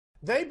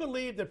They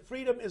believe that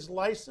freedom is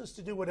licensed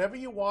to do whatever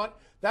you want.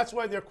 That's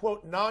why they're,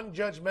 quote,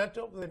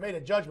 non-judgmental. They made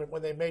a judgment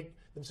when they made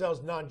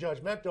themselves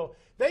non-judgmental.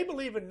 They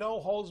believe in no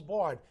holds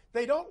barred.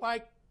 They don't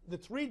like the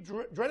three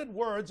dreaded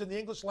words in the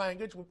English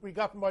language we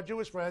got from our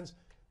Jewish friends,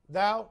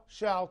 thou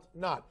shalt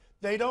not.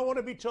 They don't want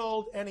to be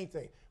told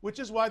anything, which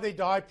is why they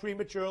die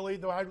prematurely.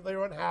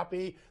 They're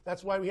unhappy.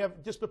 That's why we have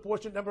a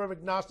disproportionate number of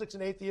agnostics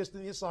and atheists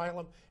in the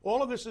asylum.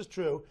 All of this is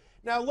true.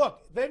 Now,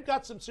 look, they've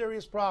got some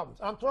serious problems.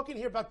 I'm talking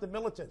here about the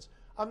militants.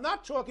 I'm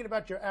not talking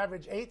about your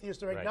average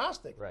atheist or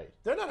agnostic. Right.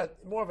 They're not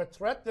more of a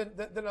threat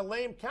than a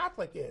lame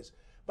Catholic is.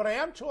 But I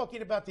am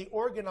talking about the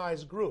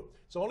organized group.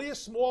 It's only a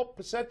small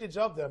percentage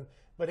of them,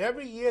 but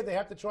every year they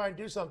have to try and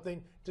do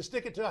something to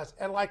stick it to us.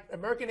 And like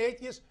American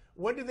atheists,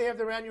 when do they have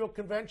their annual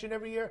convention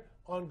every year?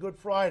 On Good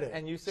Friday.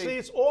 And you say, see,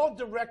 it's all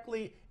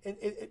directly,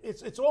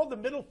 it's all the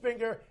middle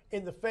finger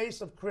in the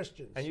face of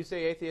Christians. And you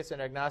say atheists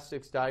and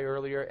agnostics die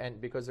earlier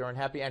and because they're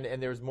unhappy,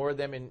 and there's more of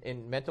them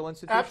in mental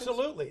institutions?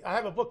 Absolutely. I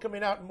have a book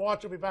coming out in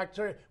March, I'll be back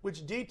to you,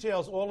 which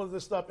details all of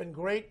this stuff in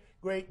great,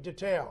 great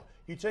detail.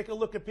 You take a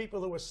look at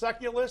people who are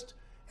secularists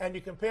and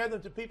you compare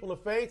them to people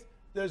of faith,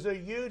 there's a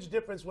huge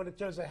difference when it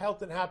comes to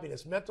health and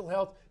happiness, mental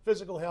health,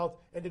 physical health,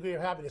 and degree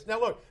of happiness. Now,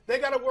 look, they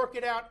got to work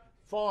it out.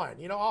 Fine.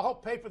 You know, I'll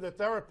help pay for their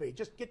therapy.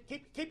 Just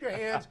keep your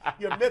hands,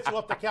 your mitts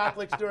off the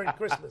Catholics during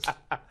Christmas.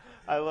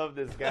 I love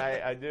this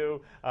guy. I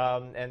do.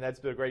 And that's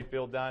the great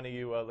Bill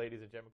Donahue, ladies and gentlemen.